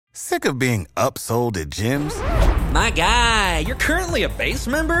Sick of being upsold at gyms? My guy, you're currently a base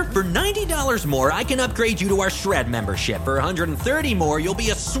member? For $90 more, I can upgrade you to our Shred membership. For $130 more, you'll be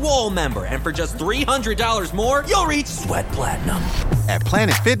a Swole member. And for just $300 more, you'll reach Sweat Platinum. At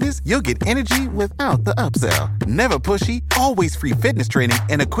Planet Fitness, you'll get energy without the upsell. Never pushy, always free fitness training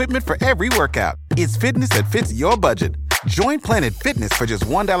and equipment for every workout. It's fitness that fits your budget. Join Planet Fitness for just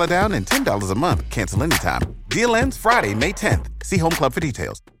 $1 down and $10 a month. Cancel anytime. Deal ends Friday, May 10th. See Home Club for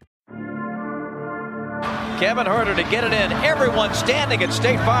details. Kevin Huerter to get it in. Everyone standing at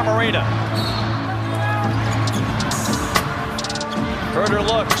State Farm Arena. Huerter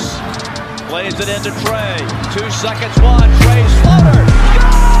looks. Plays it into Trey. 2 seconds, one. Trey's floater.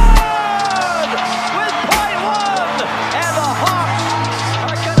 Good! With .1! And the Hawks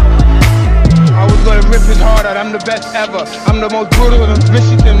are going to win this game. I was going to rip his heart out. I'm the best ever. I'm the most brutal and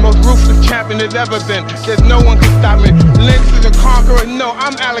vicious and most ruthless champion there's ever been. There's no one can stop me. Lynch is a conqueror. No,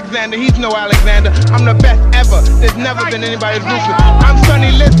 I'm Alexander. He's no Alexander. I'm the best ever. There's never been anybody as ruthless. I'm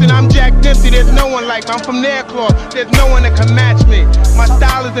Sonny Liston. I'm Jack Dempsey. There's no one like me. I'm from Nairclaw. There's no one that can match me. My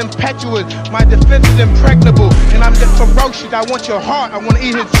style is impetuous. My defense is impregnable. And I'm just ferocious. I want your heart. I want to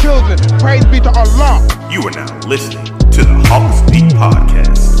eat his children. Praise be to Allah. You are now listening to the Hawks Beat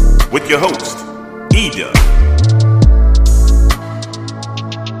Podcast with your host, E-Dub.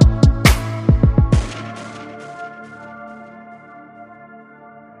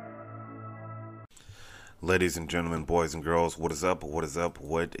 Ladies and gentlemen, boys and girls, what is up? What is up?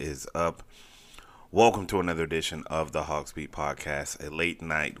 What is up? Welcome to another edition of the Hawks Beat Podcast, a late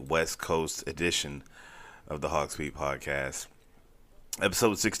night West Coast edition of the Hawks Beat Podcast.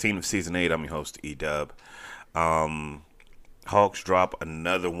 Episode 16 of Season 8, I'm your host, E-Dub. Hawks drop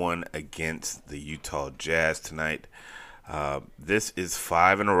another one against the Utah Jazz tonight. This is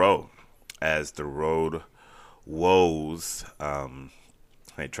 5 in a row as the road woes.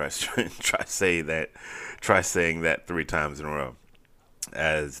 I try saying that 3 times in a row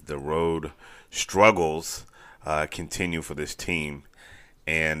as the road struggles continue for this team.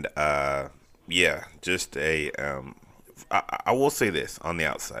 And just I will say this on the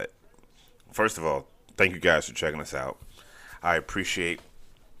outside. First of all, thank you guys for checking us out. I appreciate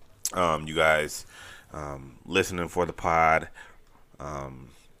you guys listening for the pod.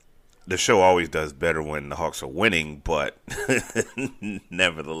 The show always does better when the Hawks are winning, but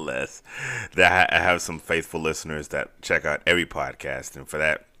nevertheless, I have some faithful listeners that check out every podcast, and for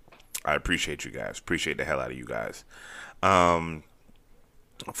that, I appreciate you guys. Appreciate the hell out of you guys.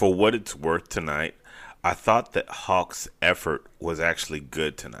 For what it's worth tonight, I thought that Hawks' effort was actually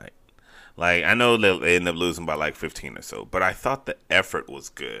good tonight. Like, I know they ended up losing by like 15 or so, but I thought the effort was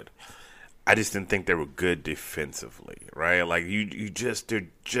good. I just didn't think they were good defensively, right? Like, they're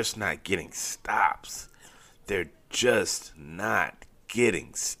just not getting stops. They're just not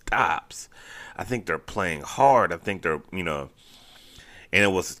getting stops. I think they're playing hard. I think they're, and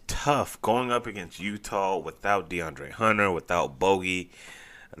it was tough going up against Utah without DeAndre Hunter, without Bogey.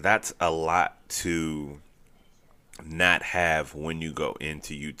 That's a lot to not have when you go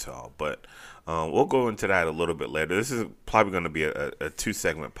into Utah, but we'll go into that a little bit later. This is probably going to be a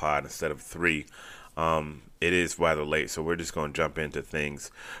 2-segment pod instead of 3. It is rather late, so we're just going to jump into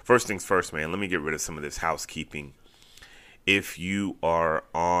things. First things first, man, let me get rid of some of this housekeeping. If you are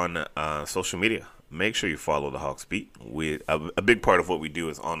on social media, make sure you follow the Hawks Beat. A big part of what we do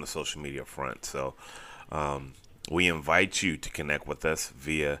is on the social media front, so we invite you to connect with us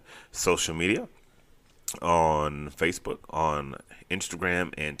via social media. On Facebook, on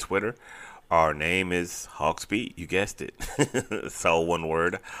Instagram, and Twitter. Our name is Hawks Beat. You guessed it. It's all one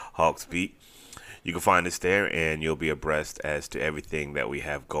word, Hawks Beat. You can find us there, and you'll be abreast as to everything that we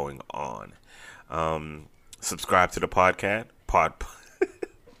have going on. Subscribe to the podcast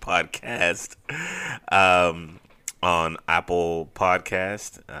on Apple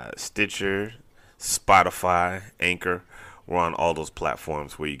Podcast, Stitcher, Spotify, Anchor. We're on all those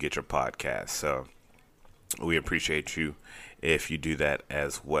platforms where you get your podcasts. So we appreciate you if you do that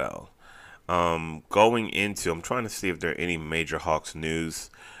as well. I'm trying to see if there are any major Hawks news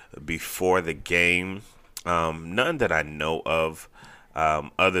before the game. None that I know of,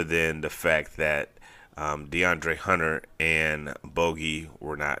 other than the fact that DeAndre Hunter and Bogey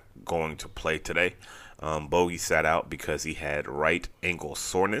were not going to play today. Bogey sat out because he had right ankle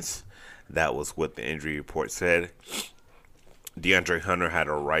soreness. That was what the injury report said. DeAndre Hunter had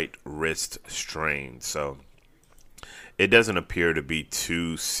a right wrist strain, so it doesn't appear to be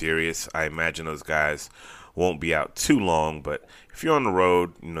too serious. I imagine those guys won't be out too long, but if you're on the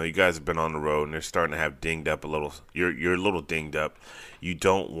road, you guys have been on the road and they're starting to have dinged up a little. You're a little dinged up. You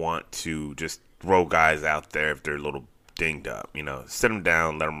don't want to just throw guys out there if they're a little dinged up. Sit them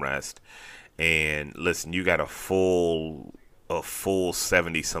down, let them rest. And listen, you got a full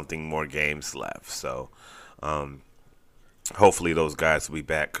 70-something more games left. So hopefully those guys will be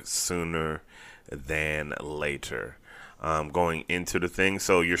back sooner than later. Going into the thing,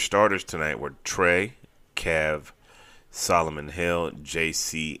 so your starters tonight were Trey, Kev, Solomon Hill,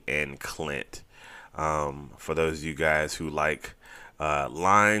 JC, and Clint. For those of you guys who like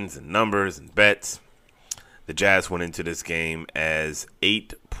lines and numbers and bets, the Jazz went into this game as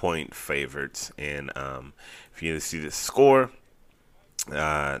 8-point favorites. And if you see the score,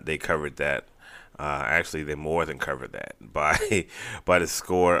 they covered that. Actually, they more than covered that by the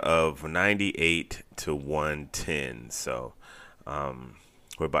score of 98-110. So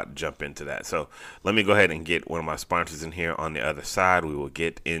we're about to jump into that. So let me go ahead and get one of my sponsors in here on the other side. We will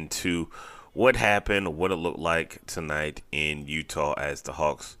get into what happened, what it looked like tonight in Utah as the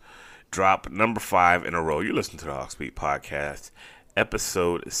Hawks drop number 5 in a row. You're listening to the Hawks Beat Podcast,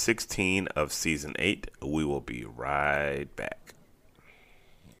 episode 16 of season 8. We will be right back.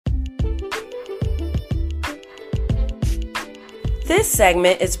 This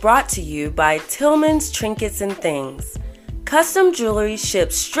segment is brought to you by Tillman's Trinkets and Things. Custom jewelry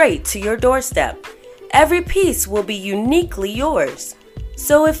shipped straight to your doorstep. Every piece will be uniquely yours.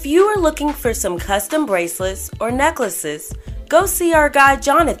 So if you are looking for some custom bracelets or necklaces, go see our guy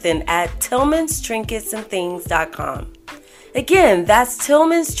Jonathan at Tillman'sTrinketsandThings.com. Again, that's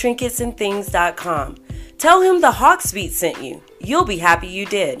Tillman'sTrinketsandThings.com. Tell him the Hawks Beat sent you. You'll be happy you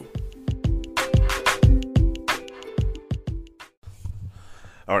did.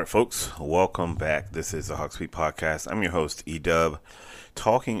 All right, folks, welcome back. This is the Hawks Beat Podcast. I'm your host, E-Dub,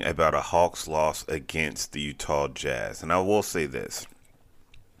 talking about a Hawks loss against the Utah Jazz. And I will say this,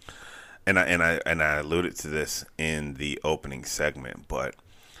 and I alluded to this in the opening segment, but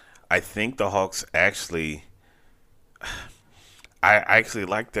I think the Hawks I actually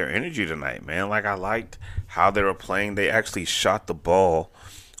liked their energy tonight, man. Like, I liked how they were playing. They actually shot the ball.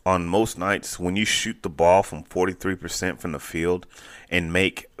 On most nights, when you shoot the ball from 43% from the field and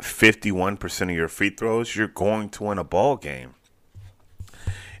make 51% of your free throws, you're going to win a ball game.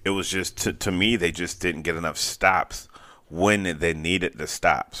 It was just, to me, they just didn't get enough stops when they needed the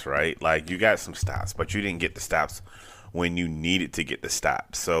stops, right? Like, you got some stops, but you didn't get the stops when you needed to get the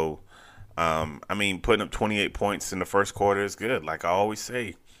stops. So, putting up 28 points in the first quarter is good. Like I always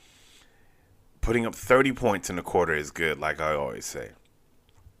say, putting up 30 points in the quarter is good, like I always say.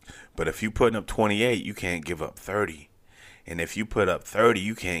 But if you putting up 28, you can't give up 30. And if you put up 30,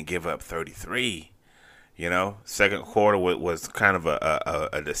 you can't give up 33. Second quarter was kind of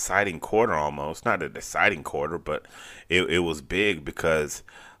a deciding quarter almost. Not a deciding quarter, but it was big because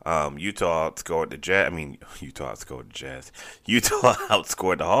Utah outscored the Jazz. Utah outscored the Jazz. Utah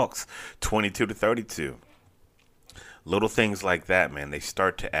outscored the Hawks 22-32. Little things like that, man, they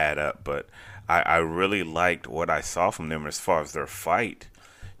start to add up. But I really liked what I saw from them as far as their fight.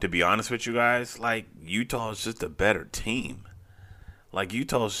 To be honest with you guys, like, Utah is just a better team.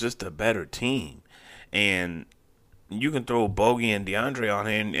 And you can throw Bogey and DeAndre on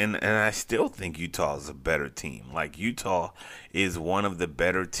here, and I still think Utah is a better team. Like, Utah is one of the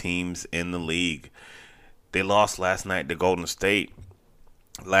better teams in the league. They lost last night to Golden State.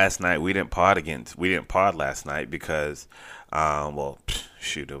 Last night, we didn't pod last night because,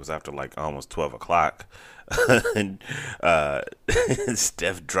 it was after like almost 12 o'clock. And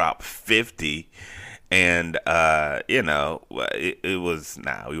Steph dropped 50, and we weren't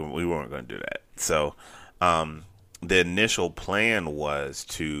going to do that. So the initial plan was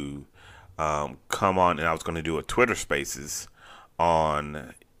to come on, and I was going to do a Twitter Spaces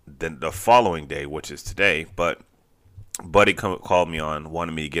on the following day, which is today. But Buddy called me on,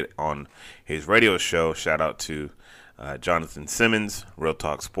 wanted me to get on his radio show. Shout out to Jonathan Simmons, Real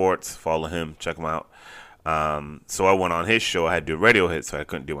Talk Sports. Follow him, check him out. So I went on his show. I had to do a radio hit, so I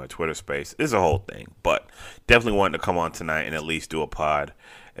couldn't do my Twitter space. It's a whole thing, but definitely wanted to come on tonight and at least do a pod.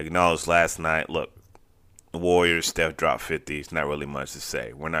 Acknowledge last night. Look, the Warriors, Steph dropped 50. It's not really much to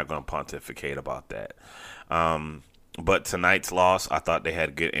say. We're not going to pontificate about that. But tonight's loss, I thought they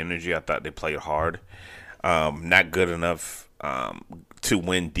had good energy. I thought they played hard. Not good enough to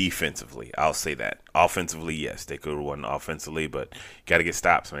win defensively. I'll say that. Offensively, yes, they could have won offensively, but you got to get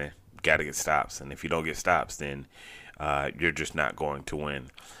stops, man. Got to get stops, and if you don't get stops, then you're just not going to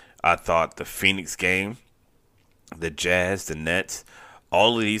win. I thought the Phoenix game, the Jazz, the Nets,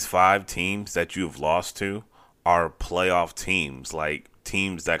 all of these 5 teams that you've lost to are playoff teams, like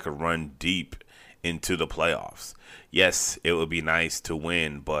teams that could run deep into the playoffs. Yes, it would be nice to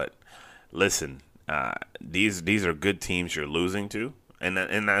win, but listen, these are good teams you're losing to. and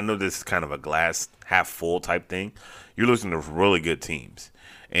I know this is kind of a glass half full type thing. You're losing to really good teams,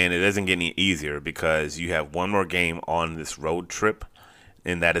 and it doesn't get any easier because you have one more game on this road trip,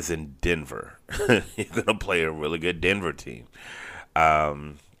 and that is in Denver. You're gonna play a really good Denver team,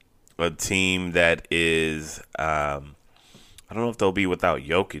 a team that is. I don't know if they'll be without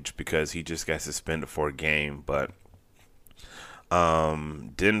Jokic because he just got suspended for a game, but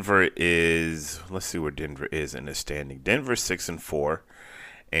Denver is. Let's see where Denver is in the standing. Denver's 6-4,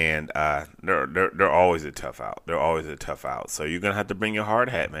 and they're always a tough out. They're always a tough out. So you're gonna have to bring your hard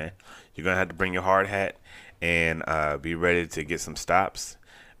hat, man. You're gonna have to bring your hard hat and be ready to get some stops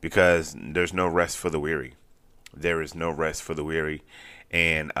because there's no rest for the weary. There is no rest for the weary.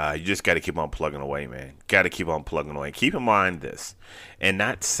 And you just got to keep on plugging away, man. Got to keep on plugging away. Keep in mind this, and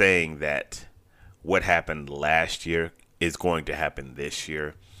not saying that what happened last year is going to happen this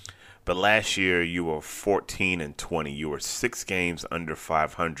year. But last year you were 14-20. You were 6 games under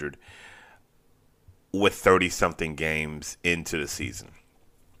 500 with 30-something games into the season.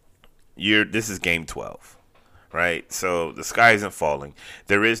 This is game 12. Right, so the sky isn't falling.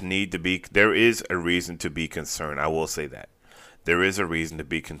 There is a reason to be concerned. I will say that. There is a reason to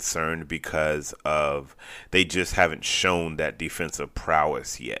be concerned because of they just haven't shown that defensive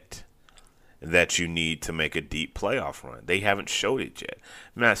prowess yet that you need to make a deep playoff run. They haven't showed it yet.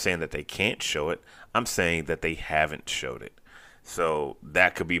 I'm not saying that they can't show it. I'm saying that they haven't showed it. So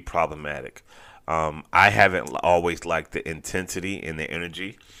that could be problematic. I haven't always liked the intensity and the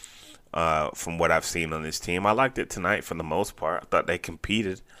energy from what I've seen on this team. I liked it tonight for the most part. I thought they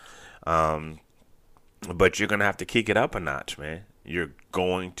competed. But you're going to have to kick it up a notch, man. You're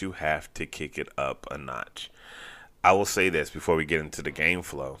going to have to kick it up a notch. I will say this before we get into the game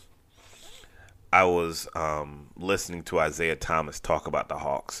flow. I was listening to Isaiah Thomas talk about the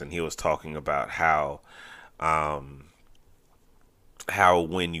Hawks, and he was talking about how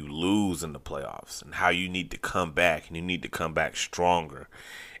when you lose in the playoffs and how you need to come back, and you need to come back stronger,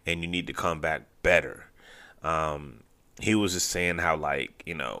 and you need to come back better. He was just saying how, like,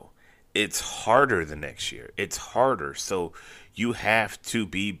 you know, it's harder the next year. It's harder. So you have to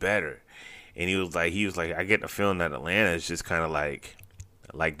be better. And he was like, I get the feeling that Atlanta is just kind of like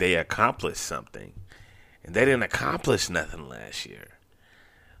they accomplished something. And they didn't accomplish nothing last year.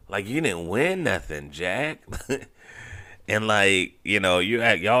 Like, you didn't win nothing, Jack. And like, you know,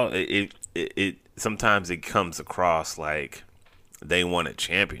 it sometimes it comes across like they won a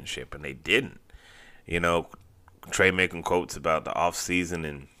championship and they didn't. You know, Trey making quotes about the offseason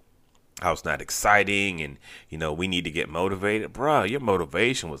and how it's not exciting and, you know, we need to get motivated. Bruh, your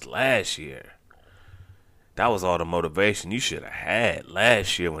motivation was last year. That was all the motivation you should have had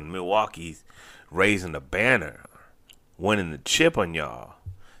last year when Milwaukee's raising the banner, winning the chip on y'all.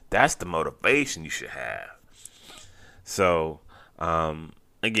 That's the motivation you should have. So,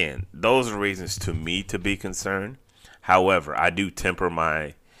 again, those are reasons to me to be concerned. However, I do temper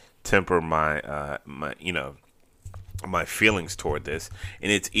my my feelings toward this,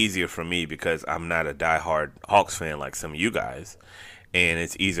 and it's easier for me because I'm not a diehard Hawks fan like some of you guys, and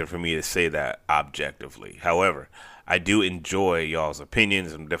it's easier for me to say that objectively. However, I do enjoy y'all's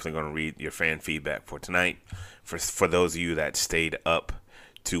opinions. I'm definitely going to read your fan feedback for tonight for those of you that stayed up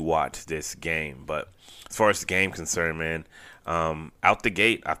to watch this game. But as far as the game concerned, man, out the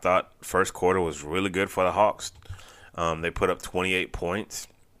gate, I thought first quarter was really good for the Hawks. They put up 28 points.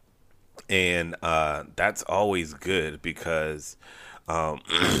 And that's always good because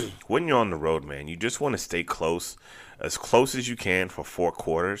when you're on the road, man, you just want to stay close as you can for 4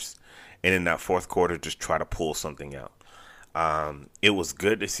 quarters. And in that fourth quarter, just try to pull something out. It was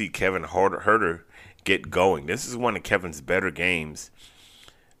good to see Kevin Huerter get going. This is one of Kevin's better games,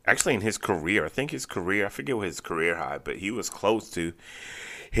 actually, in his career. I forget what his career high, but he was close to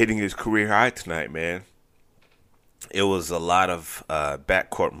hitting his career high tonight, man. It was a lot of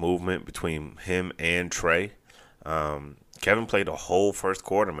backcourt movement between him and Trey. Kevin played the whole first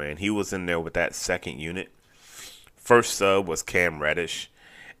quarter, man. He was in there with that second unit. First sub was Cam Reddish.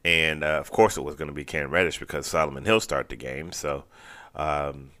 And, of course, it was going to be Cam Reddish because Solomon Hill started the game. So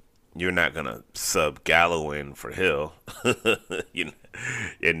you're not going to sub Gallo in for Hill.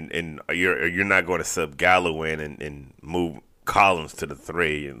 and you're not going to sub Gallo in and move Collins to the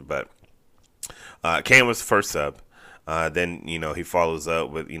 3. But Cam was the first sub. Then, he follows up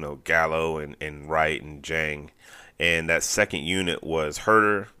with, Gallo and Wright and Jang. And that second unit was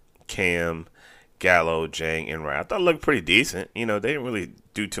Huerter, Cam, Gallo, Jang, and Wright. I thought it looked pretty decent. They didn't really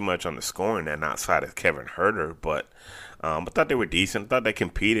do too much on the scoring end outside of Kevin Huerter, but I thought they were decent. I thought they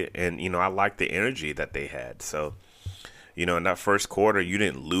competed, and, I liked the energy that they had. So, in that first quarter, you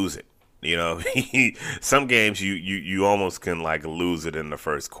didn't lose it. You know, some games you almost can like lose it in the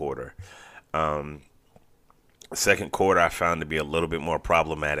first quarter. Second quarter I found to be a little bit more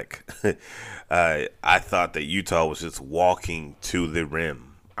problematic. I thought that Utah was just walking to the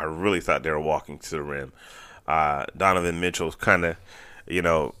rim. I really thought they were walking to the rim. Donovan Mitchell's kind of, you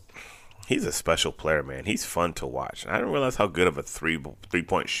know, he's a special player, man. He's fun to watch. I didn't realize how good of a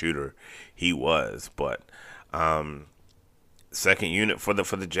three-point shooter he was, but second unit for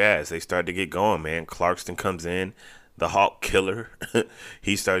the Jazz, they started to get going, man. Clarkson comes in, the Hawk killer.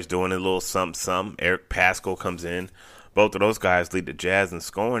 He starts doing a little something. Eric Paschall comes in. Both of those guys lead the Jazz in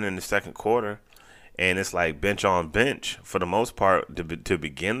scoring in the second quarter, and it's like bench on bench for the most part to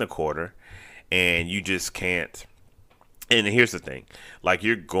begin the quarter, and you just can't. And here's the thing, like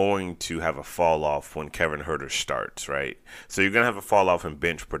you're going to have a fall off when Kevin Huerter starts, right? So you're going to have a fall off in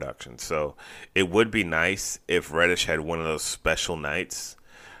bench production. So it would be nice if Reddish had one of those special nights,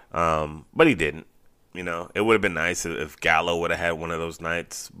 but he didn't. You know, it would have been nice if Gallo would have had one of those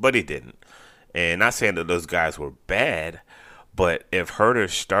nights, but he didn't. And not saying that those guys were bad, but if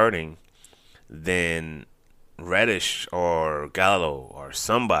Huerter's starting, then Reddish or Gallo or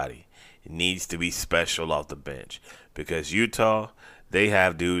somebody needs to be special off the bench. Because Utah, they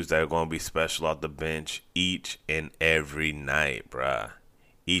have dudes that are going to be special off the bench each and every night, bruh.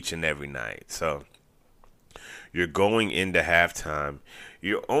 Each and every night. So you're going into halftime.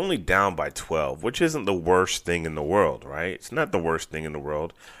 You're only down by 12, which isn't the worst thing in the world, right? It's not the worst thing in the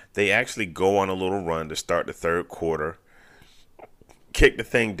world. They actually go on a little run to start the third quarter. Kick the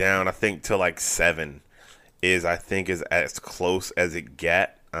thing down, I think, to like 7 is as close as it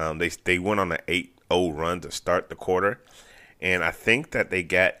got. They went on an 8-0 run to start the quarter, and I think that they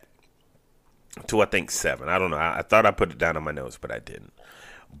got to 7. I don't know. I thought I put it down on my notes, but I didn't.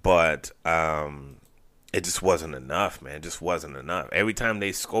 But it just wasn't enough, man. It just wasn't enough. Every time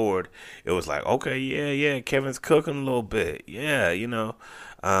they scored, it was like, okay, yeah, Kevin's cooking a little bit. Yeah, you know,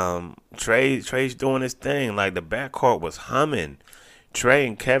 Trey's doing his thing. Like the backcourt was humming. Trey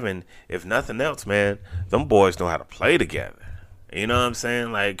and Kevin, if nothing else, man, them boys know how to play together. You know what I'm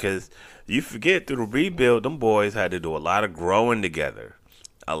saying? Like, because you forget through the rebuild, them boys had to do a lot of growing together.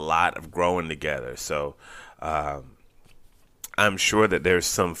 So I'm sure that there's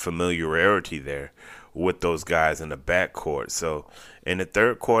some familiarity there with those guys in the backcourt. So in the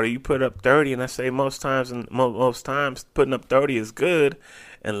third quarter, you put up 30, and I say most times putting up 30 is good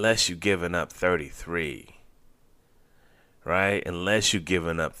unless you're giving up 33. Right? Unless you're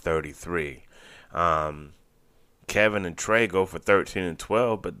giving up 33. Kevin and Trey go for 13 and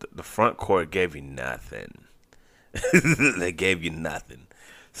 12, but the front court gave you nothing. They gave you nothing.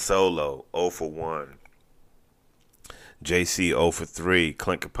 Solo, 0 for 1. JC, 0 for 3.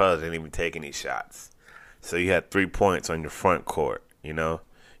 Clint Capella didn't even take any shots. So you had 3 points on your front court, you know.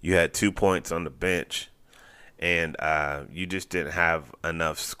 You had 2 points on the bench, and you just didn't have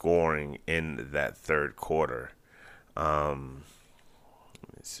enough scoring in that third quarter. Let me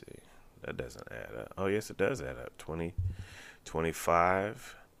see. That doesn't add up. Oh, yes, it does add up. 20,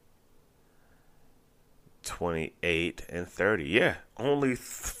 25, 28, and 30. Yeah, only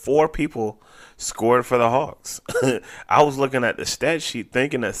 4 people scored for the Hawks. I was looking at the stat sheet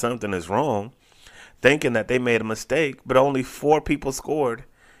thinking that something is wrong, thinking that they made a mistake, but only 4 people scored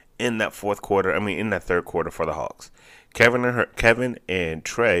in that third quarter for the Hawks. Kevin and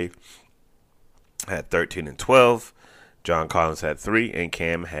Trey had 13 and 12. John Collins had 3, and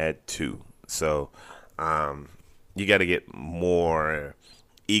Cam had 2. So you got to get more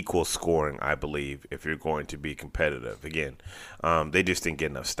equal scoring, I believe, if you're going to be competitive. Again, they just didn't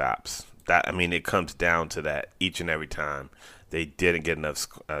get enough stops. It comes down to that each and every time. They didn't get enough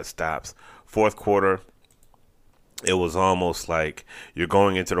stops. Fourth quarter, it was almost like you're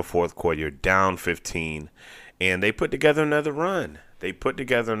going into the fourth quarter, you're down 15, and they put together another run. Bite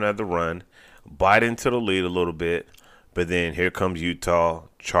into the lead a little bit. But then here comes Utah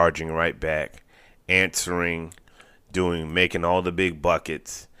charging right back, answering, making all the big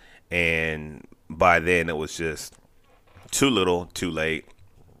buckets. And by then it was just too little, too late.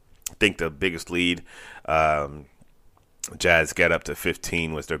 I think the biggest lead, Jazz got up to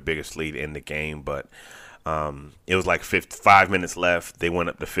 15 was their biggest lead in the game. But it was like 5 minutes left. They went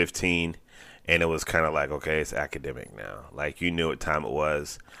up to 15, and it was kind of like, okay, it's academic now. Like you knew what time it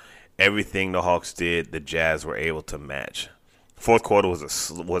was. Everything the Hawks did, the Jazz were able to match. Fourth quarter was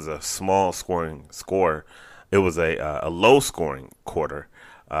a small scoring score. It was a low scoring quarter.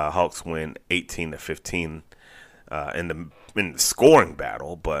 Hawks win 18-15 in the scoring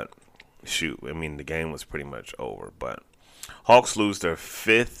battle, but the game was pretty much over. But Hawks lose their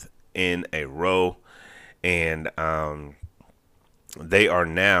 5th in a row, and they are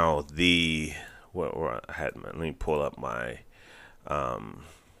now the let me pull up my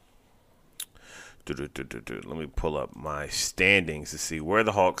let me pull up my standings to see where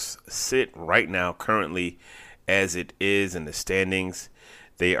the Hawks sit right now. Currently, as it is in the standings,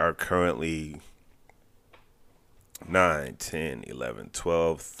 they are currently 9, 10, 11,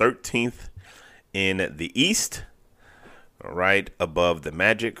 12, 13th in the East, right above the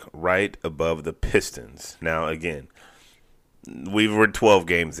Magic, right above the Pistons. Now, again, we're 12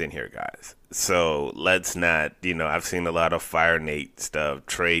 games in here, guys. So let's not, I've seen a lot of Fire Nate stuff,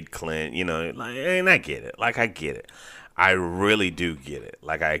 trade Clint, and I get it. I get it. I really do get it.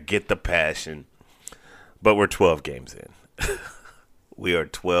 I get the passion, but we're 12 games in. We are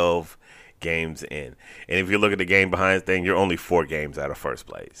 12 games in. And if you look at the game behind thing, you're only 4 games out of first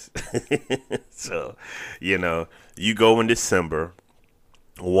place. So, you go in December.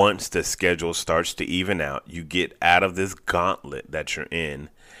 Once the schedule starts to even out, you get out of this gauntlet that you're in.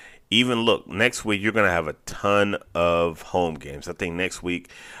 Even look, next week you're going to have a ton of home games. I think next week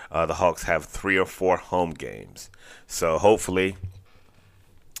the Hawks have 3 or 4 home games. So hopefully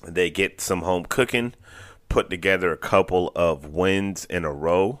they get some home cooking, put together a couple of wins in a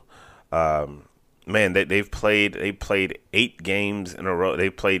row. Man, they played 8 games in a row. They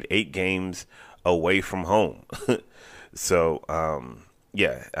played 8 games away from home. So,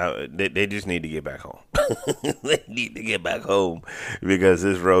 they just need to get back home. They need to get back home because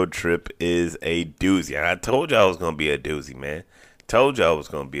this road trip is a doozy. And I told y'all it was going to be a doozy, man. Told y'all it was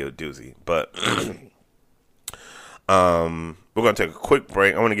going to be a doozy. But we're going to take a quick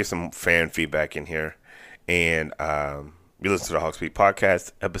break. I want to get some fan feedback in here. And you listen to the Hawks Beat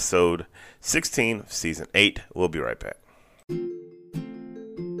Podcast, episode 16 of season 8. We'll be right back.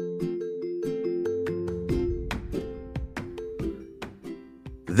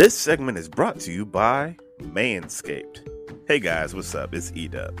 This segment is brought to you by Manscaped. Hey guys, what's up? It's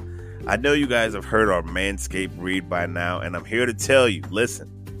E-Dub. I know you guys have heard our Manscaped read by now, and I'm here to tell you, listen,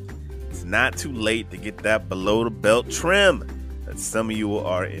 it's not too late to get that below-the-belt trim that some of you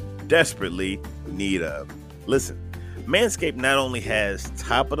are in desperately need of. Listen, Manscaped not only has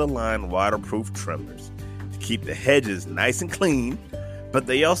top-of-the-line waterproof trimmers to keep the hedges nice and clean, but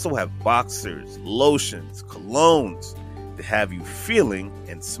they also have boxers, lotions, colognes, to have you feeling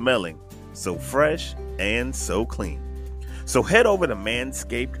and smelling so fresh and so clean. So head over to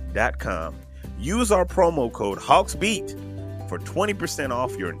manscaped.com, use our promo code HawksBeat for 20%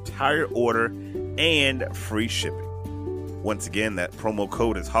 off your entire order and free shipping. Once again, that promo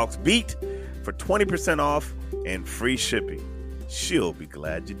code is HawksBeat for 20% off and free shipping. She'll be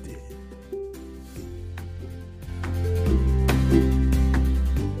glad you did.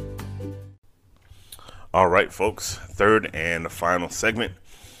 All right, folks, third and final segment,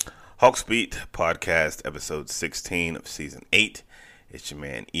 Hawks Beat Podcast, episode 16 of season 8. It's your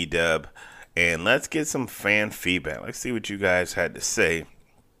man E-Dub, and let's get some fan feedback. Let's see what you guys had to say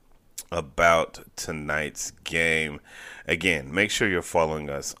about tonight's game. Again, make sure you're following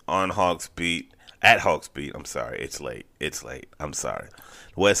us on Hawks Beat, at Hawks Beat. I'm sorry, it's late. I'm sorry.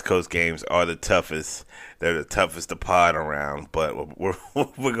 West Coast games are the toughest. They're the toughest to pod around, but we're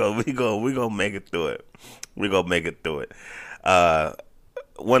gonna make it through it. We're gonna make it through it.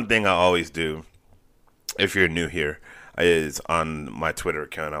 One thing I always do, if you're new here, is on my Twitter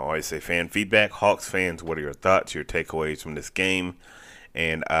account. I always say fan feedback. Hawks fans, what are your thoughts, your takeaways from this game?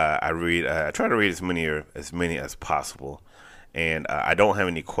 And I try to read as many as possible. And I don't have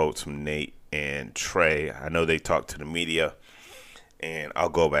any quotes from Nate and Trey. I know they talked to the media, and I'll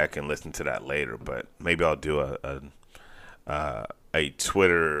go back and listen to that later. But maybe I'll do a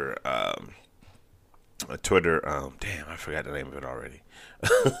Twitter. Damn, I forgot the name of it already.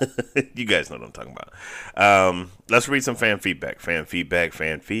 You guys know what I'm talking about. Let's read some fan feedback. Fan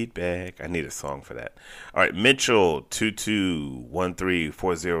feedback. I need a song for that. All right, Mitchell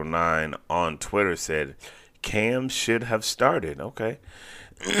 2213409 on Twitter said Cam should have started. Okay.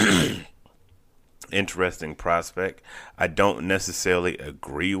 Interesting prospect. I don't necessarily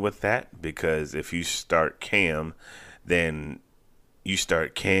agree with that, because if you start Cam, then you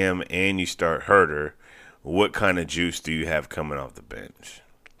start Cam and you start Herter. What kind of juice do you have coming off the bench?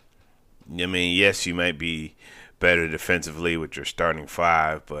 I mean, yes, you might be better defensively with your starting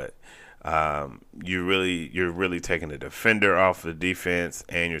 5, but you're really taking a defender off the defense,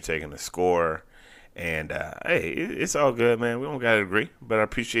 and you're taking a scorer. And hey, it's all good, man. We don't gotta agree, but I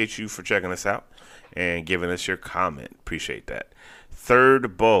appreciate you for checking us out and giving us your comment. Appreciate that.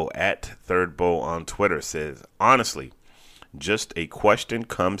 Third Bow on Twitter says, honestly, just a question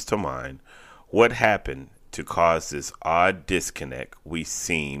comes to mind. What happened to cause this odd disconnect we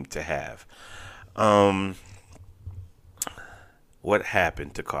seem to have? What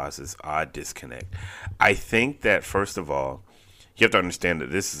happened to cause this odd disconnect? I think that, first of all, you have to understand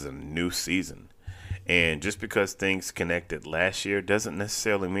that this is a new season. And just because things connected last year doesn't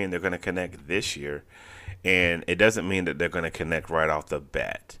necessarily mean they're going to connect this year. And it doesn't mean that they're going to connect right off the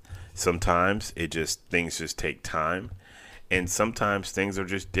bat. Sometimes things just take time. And sometimes things are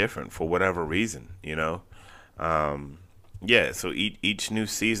just different for whatever reason, you know. So each new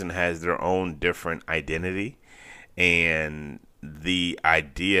season has their own different identity. And the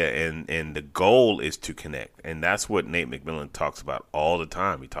idea and the goal is to connect. And that's what Nate McMillan talks about all the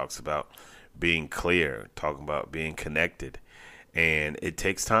time. He talks about being clear, talking about being connected. And it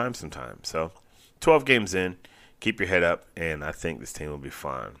takes time sometimes. So 12 games in, keep your head up, and I think this team will be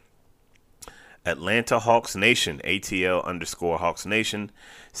fine. Atlanta Hawks Nation, ATL_Hawks Nation,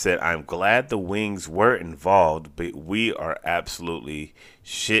 said, I'm glad the Wings were involved, but we are absolutely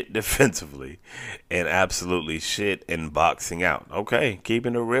shit defensively and absolutely shit in boxing out. Okay,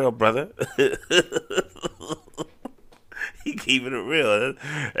 keeping it real, brother. He keeping it real.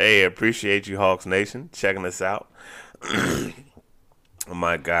 Hey, appreciate you, Hawks Nation, checking us out.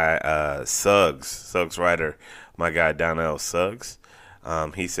 My guy, Suggs writer, my guy Donnell Suggs.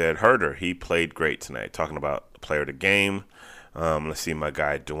 He said, Herder, he played great tonight. Talking about the player of the game. Let's see, my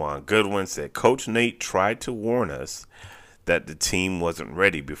guy DeJuan Goodwin said, Coach Nate tried to warn us that the team wasn't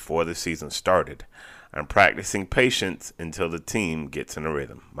ready before the season started. I'm practicing patience until the team gets in a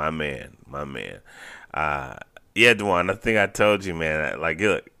rhythm. My man. Yeah, DeJuan, I think I told you, man. Like,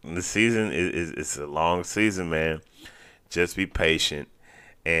 look, the season is a long season, man. Just be patient,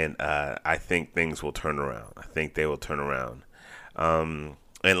 and I think things will turn around. I think they will turn around. And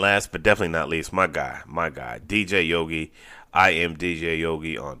last but definitely not least, my guy, DJ Yogi. I am DJ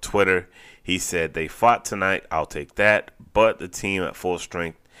Yogi on Twitter. He said, they fought tonight. I'll take that. But the team at full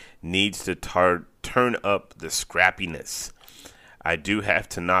strength needs to turn up the scrappiness. I do have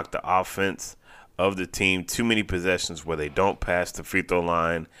to knock the offense of the team. Too many possessions where they don't pass the free throw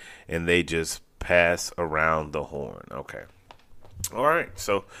line and they just pass around the horn. Okay. All right.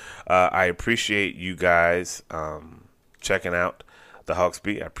 So I appreciate you guys checking out the Hawks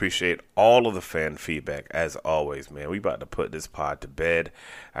Beat. I appreciate all of the fan feedback as always, man. We about to put this pod to bed.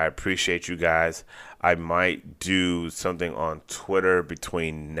 I appreciate you guys. I might do something on Twitter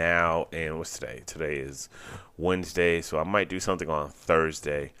between now and what's today? Today is Wednesday, so I might do something on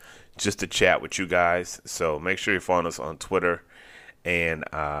Thursday just to chat with you guys. So make sure you're following us on Twitter and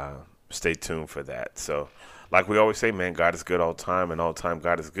stay tuned for that. So like we always say, man, God is good all the time, and all the time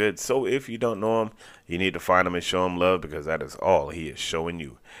God is good. So if you don't know him, you need to find him and show him love, because that is all he is showing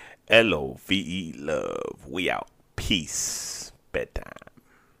you. LOVE, love. We out. Peace. Bedtime.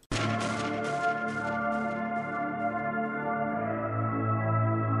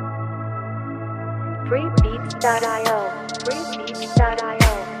 Freebeats.io.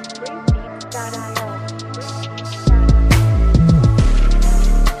 Freebeats.io. Freebeats.io.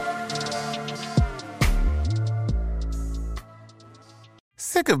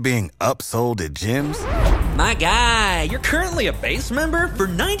 Sick of being upsold at gyms? My guy, you're currently a base member? For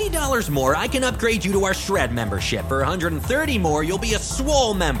 $90 more, I can upgrade you to our Shred membership. For $130 more, you'll be a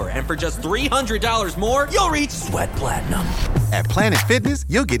Swole member. And for just $300 more, you'll reach Sweat Platinum. At Planet Fitness,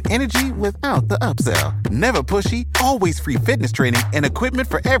 you'll get energy without the upsell. Never pushy, always free fitness training and equipment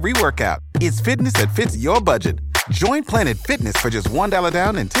for every workout. It's fitness that fits your budget. Join Planet Fitness for just $1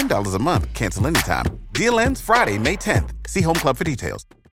 down and $10 a month. Cancel anytime. Deal ends Friday, May 10th. See Home Club for details.